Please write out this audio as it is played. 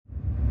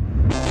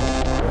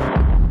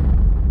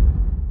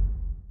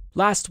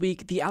Last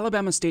week, the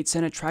Alabama State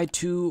Senate tried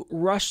to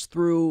rush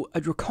through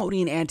a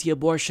draconian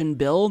anti-abortion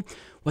bill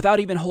without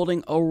even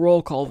holding a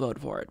roll call vote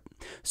for it.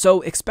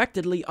 So,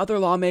 expectedly, other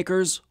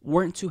lawmakers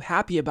weren't too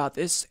happy about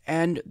this,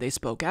 and they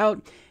spoke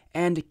out,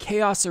 and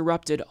chaos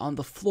erupted on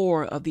the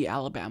floor of the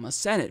Alabama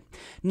Senate.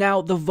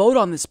 Now, the vote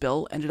on this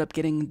bill ended up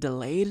getting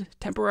delayed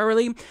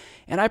temporarily,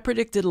 and I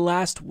predicted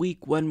last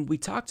week when we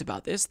talked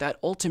about this that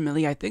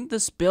ultimately I think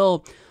this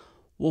bill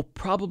will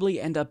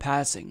probably end up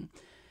passing.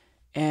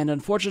 And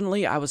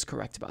unfortunately, I was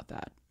correct about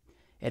that.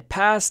 It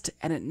passed,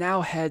 and it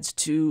now heads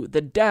to the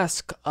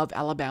desk of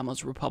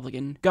Alabama's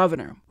Republican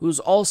governor,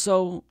 who's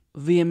also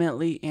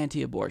vehemently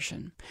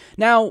anti-abortion.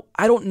 Now,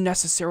 I don't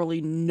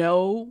necessarily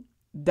know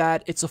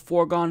that it's a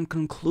foregone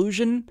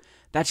conclusion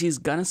that she's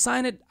gonna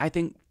sign it. I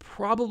think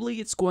probably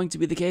it's going to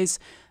be the case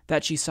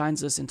that she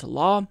signs this into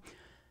law.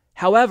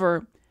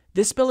 However,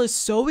 this bill is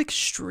so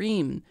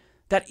extreme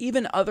that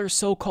even other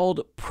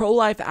so-called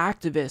pro-life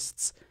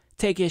activists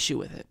take issue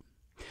with it.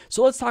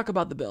 So let's talk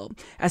about the bill.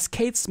 As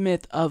Kate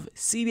Smith of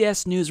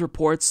CBS News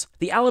reports,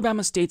 the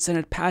Alabama State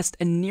Senate passed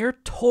a near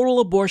total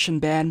abortion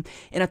ban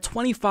in a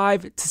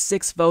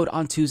 25-6 vote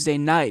on Tuesday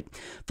night.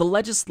 The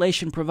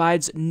legislation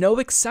provides no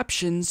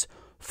exceptions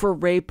for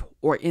rape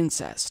or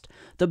incest.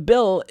 The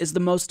bill is the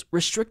most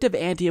restrictive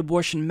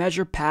anti-abortion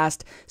measure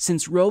passed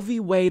since Roe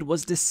v. Wade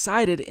was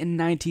decided in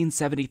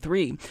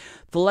 1973.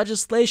 The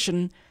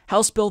legislation,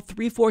 House Bill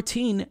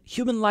 314,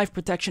 Human Life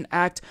Protection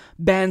Act,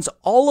 bans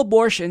all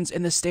abortions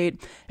in the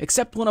state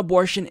except when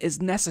abortion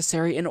is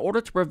necessary in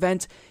order to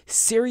prevent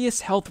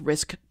serious health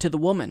risk to the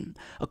woman,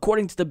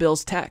 according to the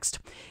bill's text.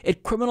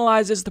 It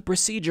criminalizes the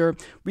procedure,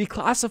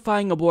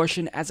 reclassifying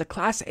abortion as a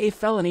Class A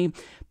felony,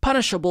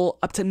 punishable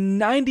up to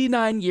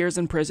 99 years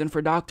in prison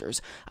for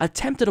doctors.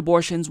 Attempted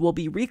abortions will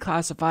be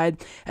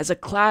reclassified as a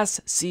Class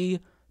C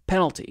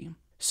penalty.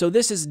 So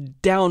this is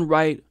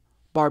downright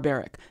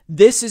barbaric.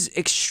 This is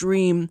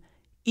extreme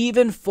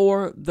even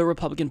for the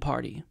Republican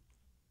Party.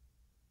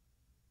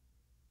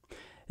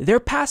 They're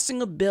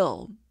passing a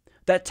bill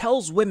that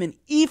tells women,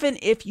 even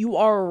if you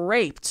are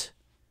raped,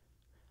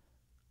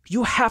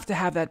 you have to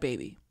have that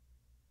baby.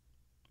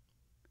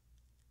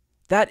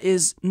 That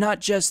is not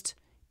just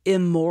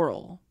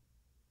immoral,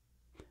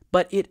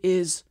 but it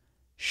is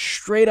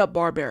straight up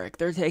barbaric.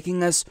 They're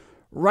taking us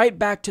right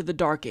back to the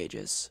Dark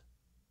Ages.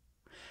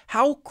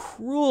 How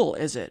cruel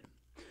is it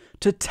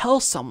to tell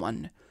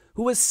someone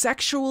who was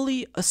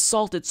sexually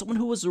assaulted, someone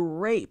who was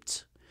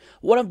raped,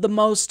 one of the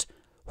most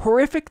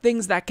horrific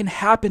things that can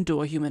happen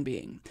to a human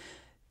being,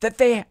 that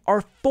they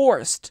are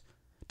forced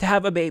to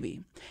have a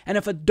baby? And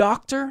if a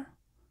doctor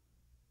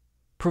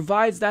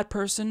provides that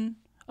person,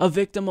 a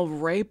victim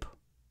of rape,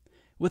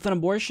 with an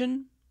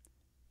abortion,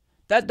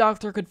 that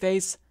doctor could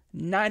face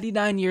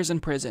 99 years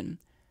in prison.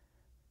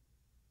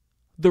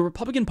 The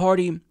Republican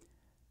Party,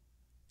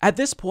 at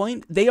this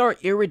point, they are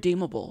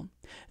irredeemable.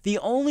 The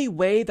only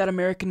way that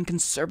American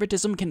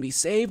conservatism can be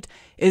saved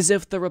is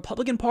if the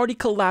Republican Party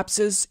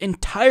collapses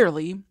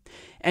entirely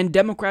and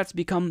Democrats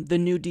become the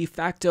new de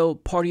facto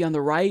party on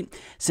the right,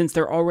 since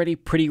they're already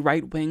pretty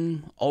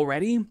right-wing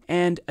already,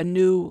 and a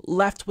new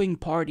left-wing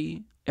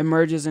party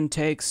emerges and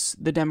takes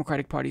the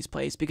Democratic Party's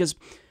place. Because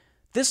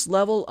this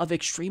level of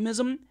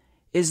extremism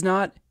is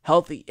not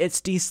healthy.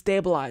 It's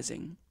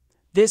destabilizing.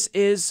 This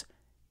is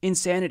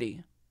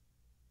insanity.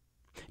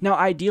 Now,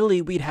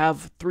 ideally, we'd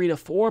have 3 to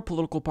 4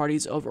 political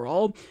parties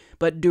overall,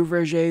 but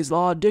Duverger's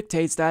law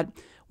dictates that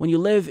when you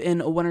live in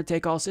a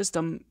winner-take-all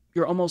system,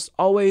 you're almost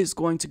always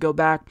going to go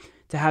back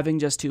to having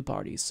just 2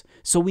 parties.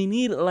 So we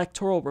need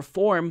electoral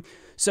reform,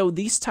 so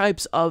these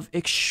types of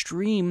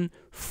extreme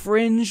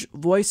fringe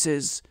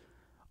voices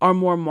are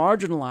more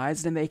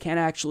marginalized and they can't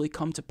actually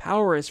come to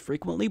power as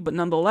frequently, but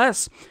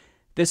nonetheless,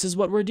 this is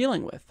what we're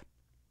dealing with.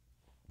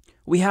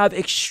 We have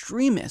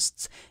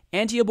extremists,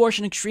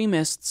 anti-abortion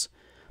extremists,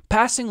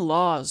 passing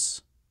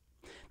laws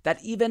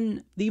that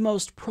even the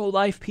most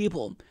pro-life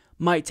people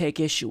might take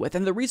issue with.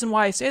 And the reason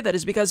why I say that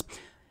is because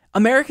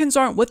Americans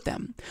aren't with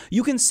them.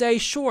 You can say,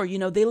 sure,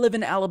 they live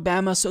in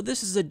Alabama, so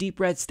this is a deep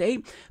red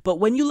state. But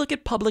when you look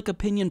at public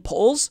opinion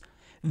polls,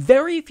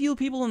 very few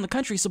people in the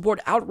country support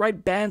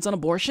outright bans on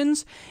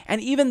abortions.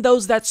 And even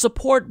those that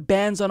support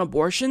bans on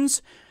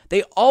abortions,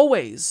 they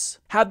always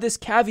have this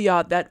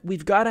caveat that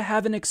we've got to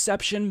have an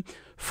exception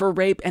for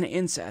rape and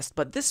incest.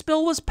 But this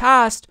bill was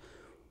passed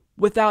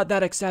without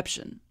that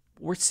exception.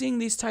 We're seeing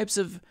these types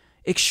of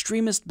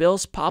extremist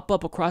bills pop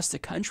up across the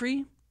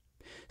country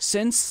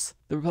since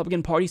the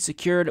Republican Party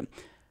secured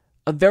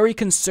a very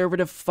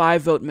conservative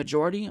 5-vote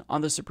majority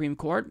on the Supreme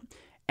Court.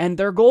 And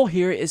their goal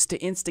here is to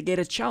instigate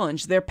a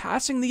challenge. They're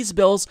passing these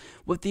bills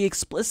with the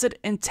explicit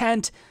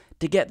intent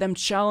to get them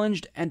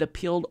challenged and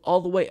appealed all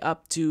the way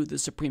up to the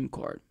Supreme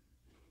Court.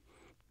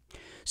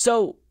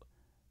 So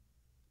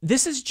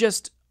this is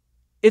just,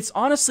 it's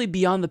honestly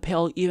beyond the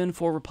pale even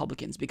for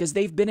Republicans because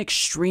they've been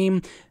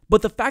extreme.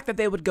 But the fact that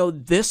they would go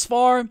this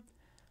far,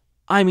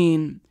 I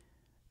mean,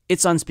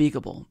 it's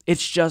unspeakable.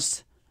 It's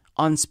just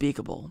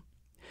unspeakable.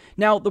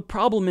 Now, the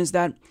problem is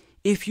that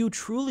if you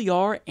truly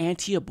are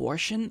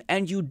anti-abortion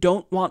and you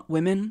don't want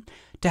women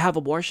to have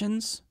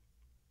abortions?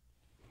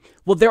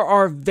 Well, there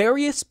are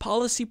various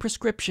policy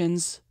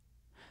prescriptions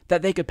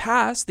that they could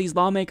pass. These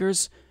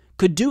lawmakers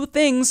could do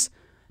things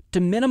to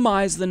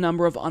minimize the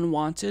number of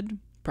unwanted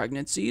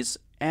pregnancies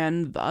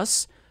and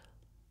thus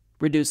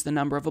reduce the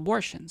number of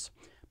abortions.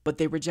 But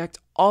they reject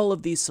all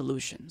of these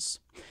solutions.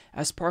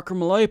 As Parker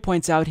Malloy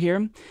points out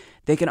here,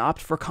 they can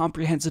opt for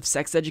comprehensive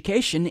sex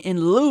education in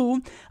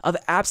lieu of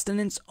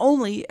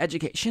abstinence-only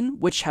education,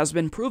 which has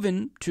been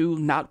proven to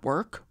not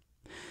work.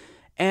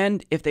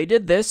 And if they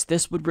did this,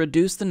 this would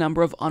reduce the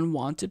number of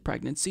unwanted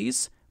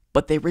pregnancies,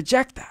 but they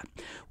reject that.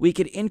 We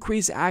could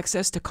increase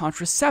access to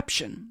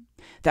contraception.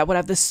 That would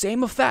have the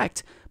same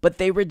effect, but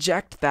they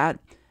reject that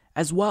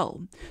as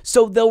well.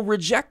 So they'll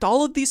reject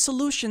all of these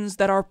solutions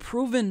that are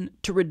proven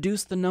to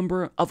reduce the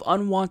number of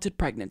unwanted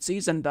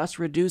pregnancies and thus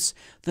reduce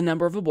the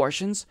number of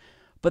abortions,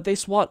 but they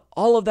swat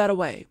all of that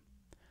away.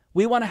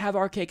 We want to have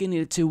our cake and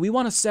eat it too. We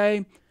want to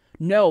say,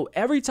 no,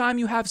 every time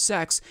you have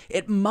sex,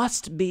 it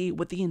must be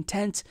with the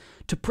intent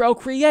to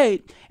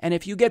procreate. And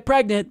if you get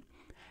pregnant,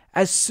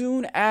 as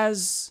soon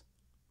as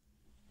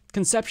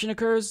conception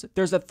occurs,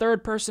 there's a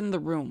third person in the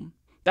room.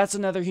 That's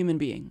another human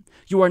being.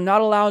 You are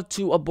not allowed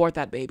to abort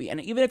that baby. And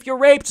even if you're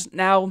raped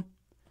now,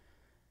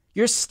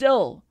 you're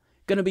still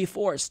going to be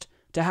forced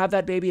to have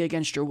that baby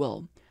against your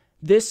will.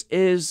 This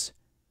is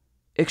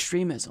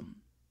extremism.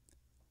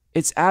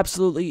 It's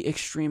absolutely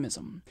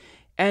extremism.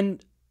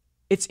 And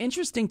it's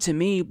interesting to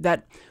me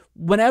that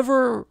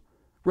whenever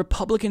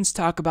Republicans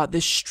talk about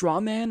this straw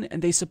man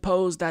and they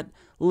suppose that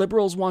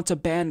liberals want to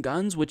ban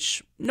guns,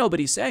 which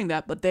nobody's saying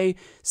that, but they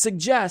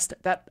suggest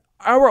that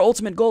our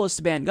ultimate goal is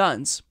to ban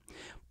guns.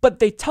 But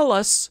they tell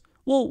us,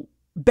 well,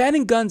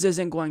 banning guns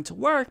isn't going to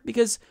work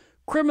because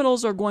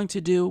criminals are going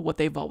to do what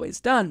they've always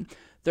done.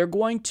 They're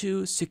going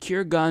to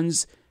secure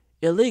guns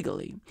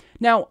illegally.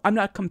 Now, I'm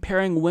not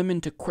comparing women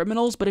to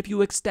criminals, but if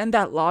you extend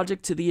that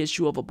logic to the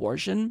issue of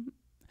abortion,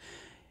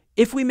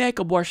 if we make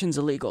abortions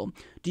illegal,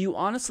 do you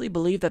honestly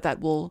believe that that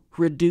will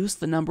reduce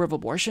the number of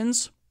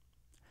abortions?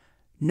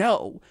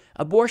 No.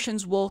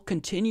 Abortions will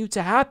continue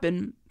to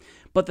happen,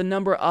 but the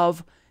number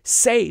of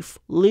safe,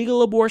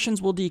 legal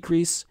abortions will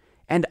decrease,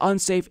 and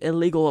unsafe,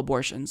 illegal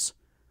abortions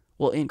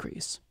will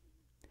increase.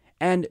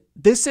 And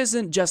this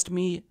isn't just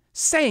me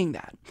saying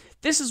that.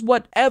 This is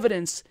what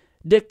evidence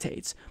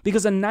dictates,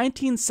 because a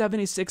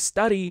 1976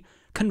 study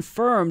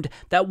confirmed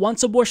that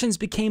once abortions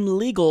became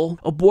legal,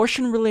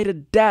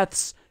 abortion-related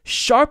deaths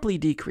sharply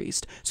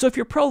decreased. So if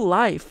you're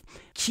pro-life,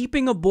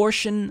 keeping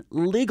abortion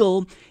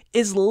legal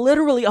is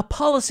literally a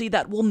policy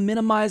that will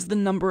minimize the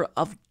number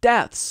of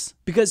deaths.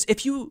 Because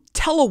if you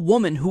tell a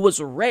woman who was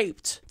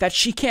raped that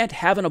she can't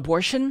have an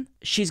abortion,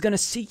 she's going to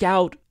seek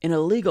out an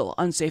illegal,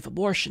 unsafe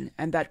abortion,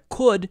 and that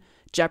could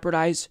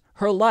jeopardize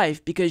her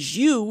life because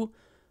you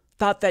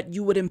thought that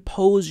you would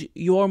impose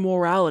your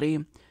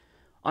morality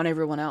on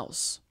everyone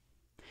else.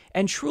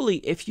 And truly,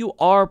 if you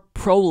are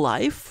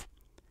pro-life,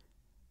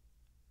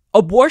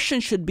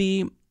 abortion should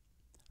be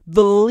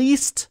the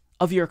least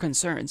of your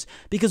concerns,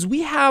 because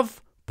we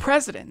have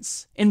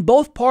presidents in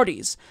both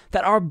parties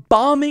that are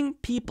bombing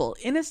people,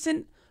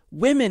 innocent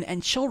women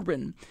and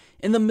children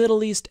in the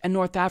Middle East and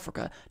North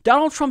Africa.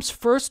 Donald Trump's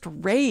first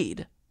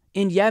raid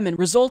in Yemen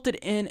resulted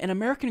in an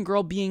American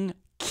girl being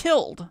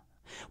killed.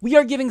 We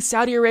are giving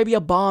Saudi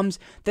Arabia bombs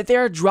that they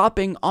are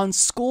dropping on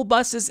school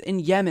buses in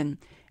Yemen,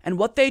 and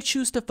what they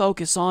choose to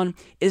focus on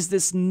is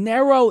this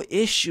narrow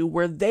issue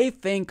where they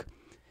think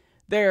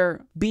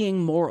they're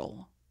being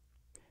moral.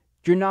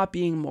 You're not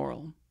being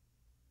moral.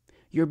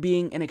 You're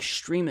being an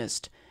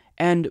extremist.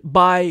 And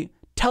by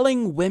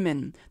telling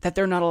women that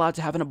they're not allowed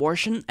to have an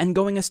abortion and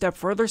going a step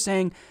further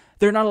saying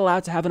they're not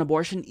allowed to have an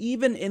abortion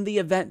even in the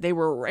event they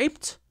were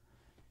raped,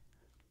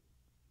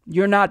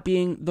 you're not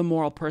being the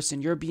moral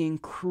person. You're being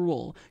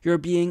cruel. You're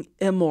being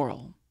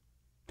immoral.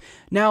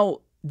 Now,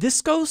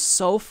 this goes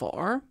so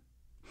far,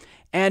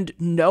 and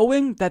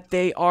knowing that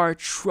they are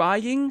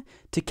trying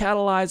to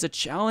catalyze a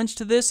challenge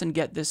to this and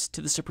get this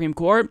to the Supreme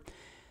Court,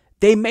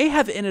 they may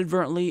have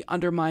inadvertently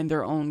undermined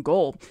their own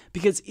goal,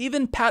 because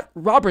even Pat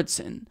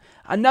Robertson,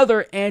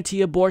 another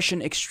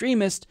anti-abortion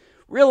extremist,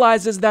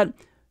 realizes that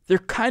they're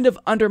kind of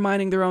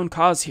undermining their own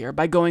cause here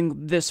by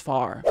going this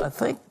far. I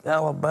think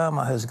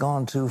Alabama has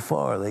gone too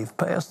far. They've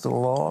passed a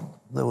law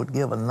that would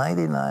give a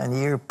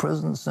 99-year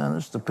prison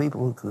sentence to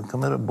people who can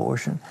commit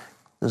abortion.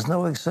 There's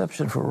no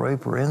exception for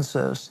rape or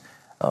incest.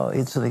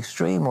 It's an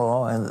extreme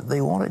law, and they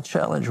want to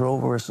challenge Roe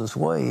versus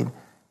Wade.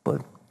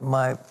 But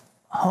my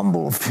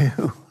humble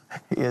view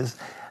is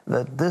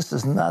that this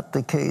is not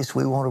the case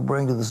we want to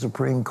bring to the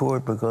Supreme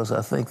Court, because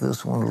I think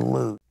this one will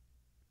lose.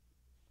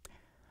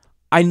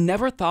 I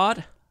never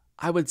thought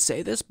I would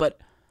say this, but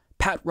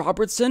Pat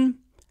Robertson,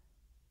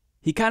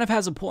 he kind of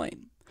has a point.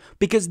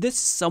 Because this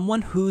is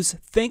someone who's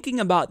thinking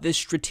about this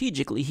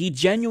strategically. He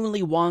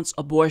genuinely wants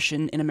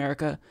abortion in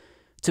America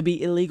to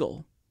be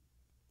illegal.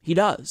 He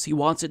does. He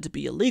wants it to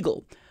be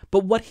illegal.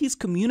 But what he's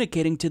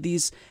communicating to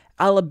these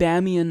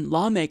Alabamian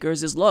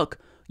lawmakers is, look,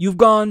 you've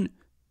gone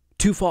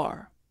too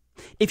far.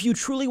 If you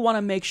truly want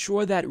to make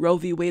sure that Roe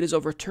v. Wade is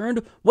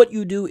overturned, what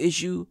you do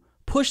is you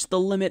push the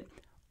limit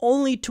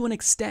only to an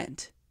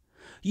extent.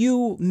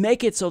 You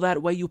make it so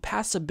that way you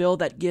pass a bill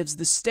that gives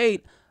the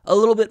state a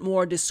little bit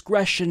more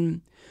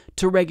discretion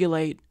to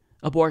regulate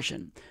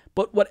abortion.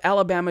 But what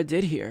Alabama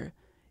did here,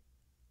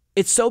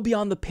 it's so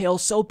beyond the pale,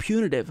 so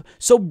punitive,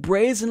 so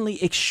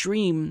brazenly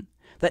extreme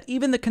that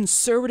even the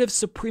conservative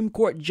Supreme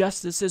Court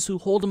justices who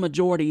hold a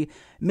majority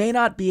may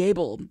not be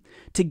able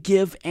to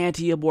give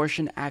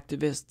anti-abortion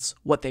activists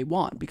what they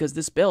want, because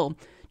this bill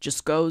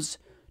just goes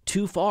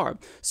too far.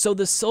 So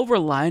the silver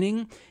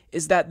lining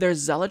is that their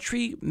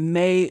zealotry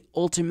may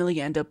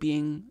ultimately end up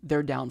being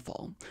their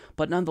downfall.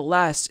 But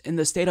nonetheless, in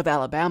the state of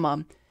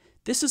Alabama,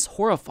 this is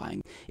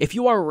horrifying. If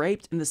you are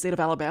raped in the state of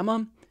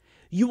Alabama,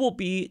 you will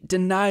be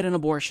denied an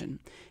abortion.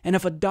 And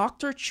if a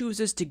doctor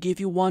chooses to give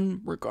you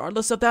one,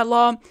 regardless of that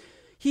law,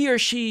 he or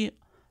she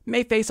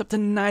may face up to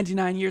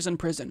 99 years in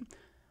prison.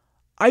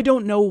 I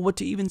don't know what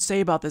to even say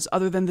about this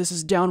other than this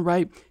is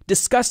downright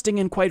disgusting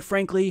and, quite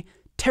frankly,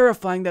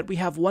 terrifying that we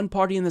have one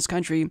party in this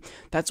country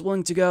that's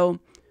willing to go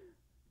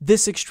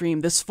this extreme,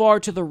 this far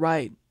to the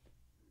right,